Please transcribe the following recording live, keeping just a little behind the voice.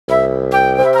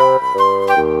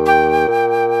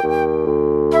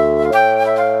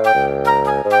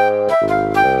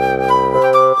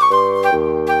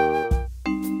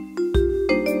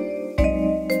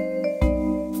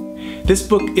This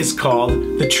book is called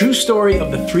The True Story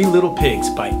of the Three Little Pigs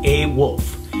by A.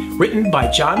 Wolfe, written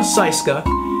by John Seiska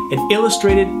and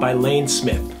illustrated by Lane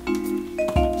Smith.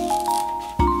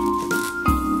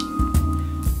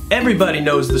 Everybody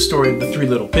knows the story of the Three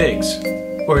Little Pigs,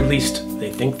 or at least they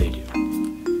think they do.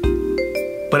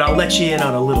 But I'll let you in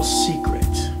on a little secret.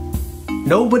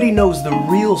 Nobody knows the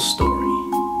real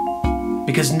story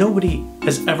because nobody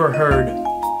has ever heard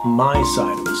my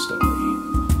side of the story.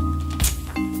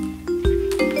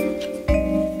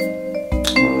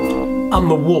 I'm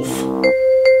the wolf,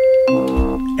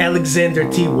 Alexander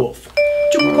T. Wolfe.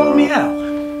 You can call me Al.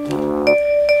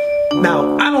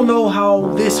 Now, I don't know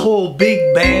how this whole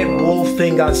big bad wolf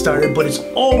thing got started, but it's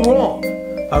all wrong,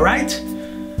 alright?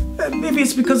 Maybe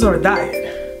it's because of our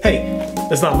diet. Hey,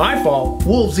 that's not my fault.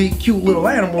 Wolves eat cute little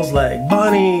animals like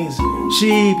bunnies and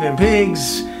sheep and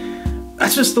pigs.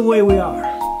 That's just the way we are.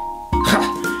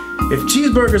 If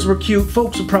cheeseburgers were cute,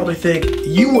 folks would probably think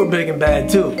you were big and bad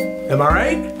too. Am I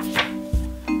right?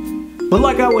 But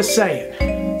like I was saying,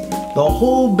 the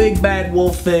whole big bad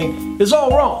wolf thing is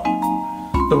all wrong.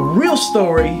 The real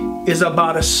story is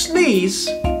about a sneeze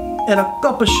and a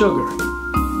cup of sugar.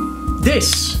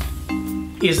 This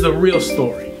is the real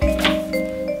story.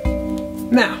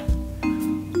 Now,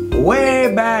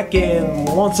 way back in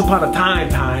Once Upon a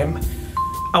Time,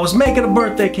 I was making a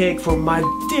birthday cake for my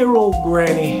dear old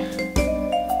granny.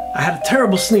 I had a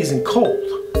terrible sneezing cold.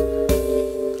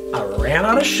 I ran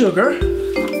out of sugar,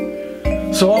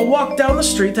 so I walked down the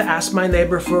street to ask my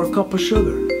neighbor for a cup of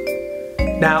sugar.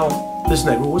 Now, this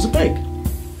neighbor was a pig.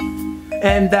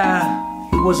 And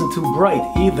he wasn't too bright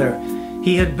either.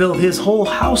 He had built his whole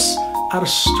house out of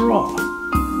straw.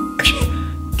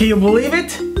 Can you believe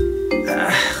it?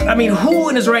 I mean, who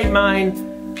in his right mind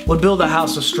would build a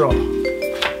house of straw?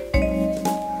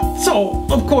 So,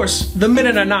 of course, the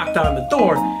minute I knocked on the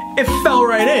door, it fell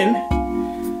right in.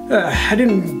 I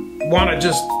didn't want to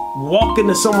just walk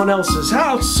into someone else's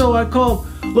house, so I called,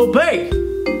 "Little Pig!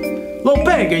 Little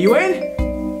Pig, are you in?"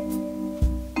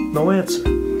 No answer.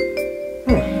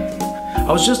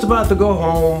 I was just about to go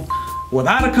home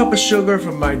without a cup of sugar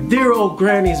from my dear old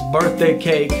granny's birthday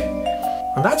cake.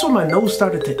 And that's when my nose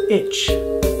started to itch.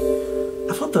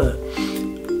 I felt a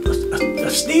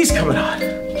sneeze coming on.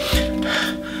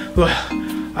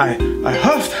 I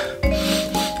huffed,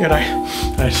 and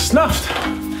I snuffed,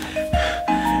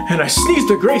 and I sneezed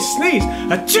a great sneeze.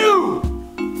 Achoo!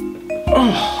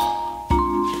 Oh.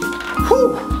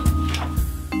 Whew.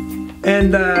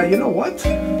 And you know what?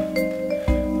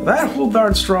 That whole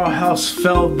darn straw house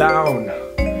fell down.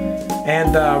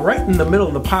 And right in the middle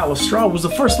of the pile of straw was the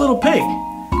first little pig,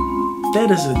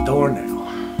 dead as a doornail.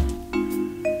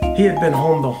 He had been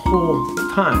home the whole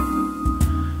time.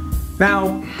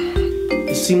 Now,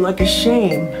 it seemed like a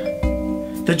shame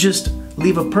to just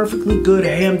leave a perfectly good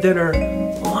ham dinner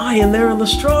lying there in the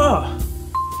straw.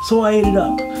 So I ate it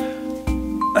up.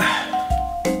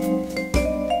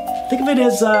 Think of it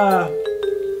as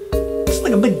it's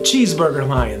like a big cheeseburger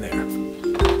lying there.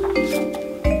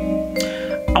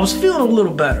 I was feeling a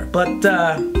little better, but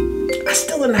I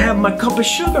still didn't have my cup of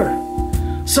sugar.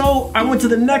 So I went to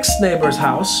the next neighbor's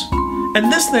house,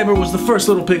 and this neighbor was the first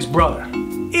little pig's brother.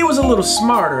 He was a little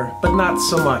smarter, but not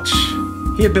so much.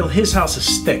 He had built his house of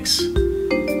sticks.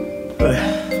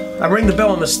 I rang the bell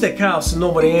on the stick house and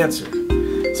nobody answered.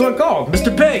 So I called,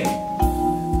 "Mr. Pig!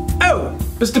 Oh,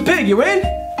 Mr. Pig, you in?"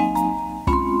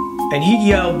 And he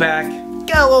yelled back,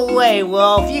 "Go away,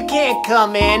 Wolf. You can't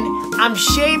come in. I'm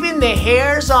shaving the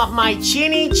hairs off my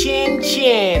chinny chin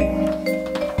chin."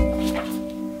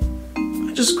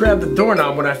 I just grabbed the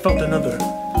doorknob when I felt another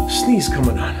sneeze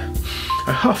coming on.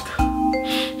 I huffed.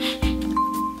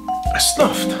 I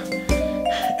snuffed.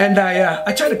 And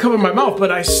I tried to cover my mouth, but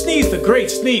I sneezed a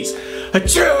great sneeze.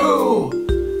 Achoo!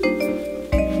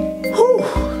 Whew!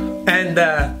 And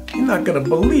you're not gonna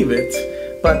believe it,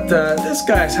 but this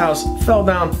guy's house fell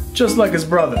down just like his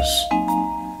brother's.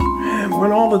 And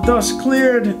when all the dust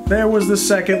cleared, there was the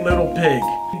second little pig,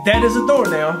 dead as a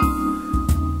doornail.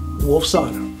 Wolf's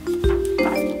on him.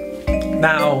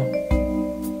 Now,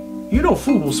 you know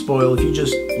food will spoil if you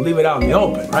just leave it out in the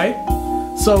open, right?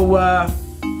 So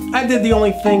I did the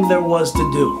only thing there was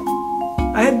to do.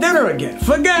 I had dinner again.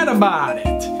 Forget about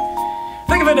it.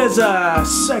 Think of it as a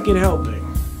second helping.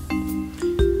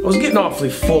 I was getting awfully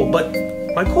full, but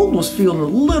my cold was feeling a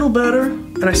little better,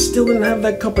 and I still didn't have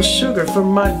that cup of sugar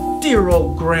from my dear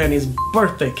old granny's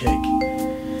birthday cake.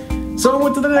 So I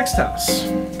went to the next house.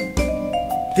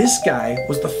 This guy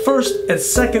was the first and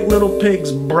second little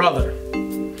pig's brother.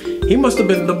 He must have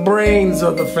been the brains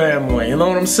of the family, you know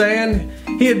what I'm saying?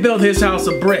 He had built his house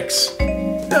of bricks.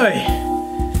 Hey.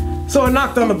 So I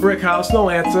knocked on the brick house, no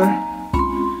answer.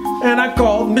 And I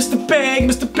called, Mr. Peg,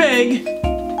 Mr. Peg,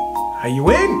 are you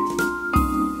in?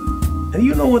 And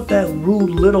you know what that rude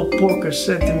little porker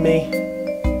said to me?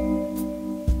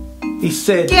 He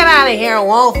said, "Get out of here,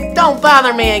 Wolf. Don't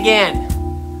bother me again."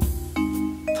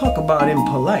 talk about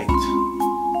impolite.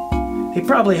 He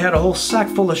probably had a whole sack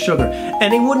full of sugar,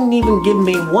 and he wouldn't even give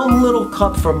me one little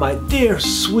cut from my dear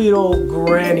sweet old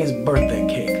granny's birthday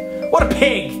cake. What a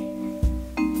pig!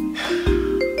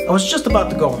 I was just about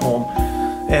to go home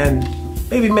and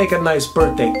maybe make a nice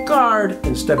birthday card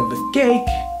instead of the cake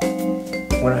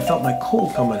when I felt my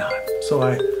cold coming on. So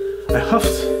I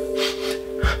huffed,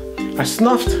 I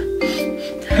snuffed,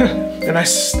 and I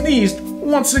sneezed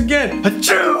once again.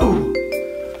 Achoo!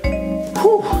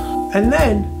 Whew! And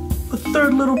then the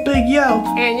third little pig yelled,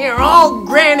 "And your old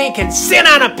granny can sit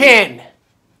on a pin."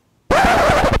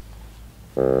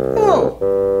 "Oh,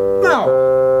 now,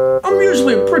 I'm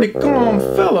usually a pretty calm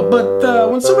fella, but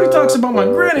when somebody talks about my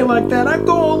granny like that, I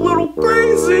go a little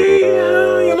crazy,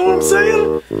 you know what I'm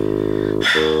saying?"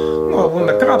 Well, when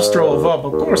the cops drove up,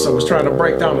 of course I was trying to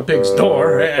break down the pig's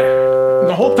door. And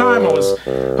the whole time I was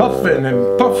huffing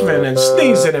and puffing and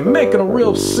sneezing and making a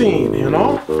real scene, you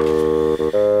know?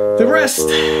 The rest,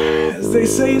 as they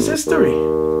say, is history.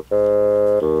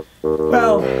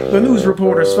 Well, the news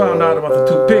reporters found out about the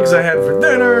two pigs I had for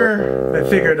dinner. They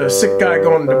figured a sick guy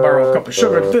going to borrow a cup of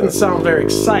sugar didn't sound very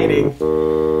exciting.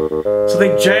 So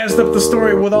they jazzed up the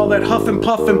story with all that huff and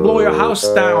puff and blow your house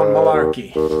down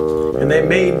malarkey. And they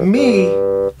made me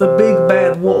the big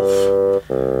bad wolf.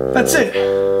 That's it.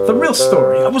 The real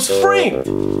story. I was framed.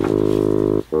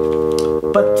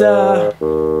 But,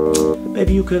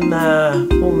 maybe you can,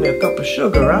 hold me a cup of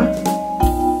sugar, huh?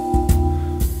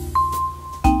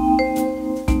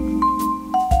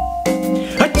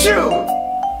 Achoo!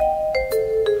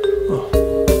 Oh,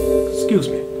 excuse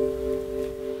me.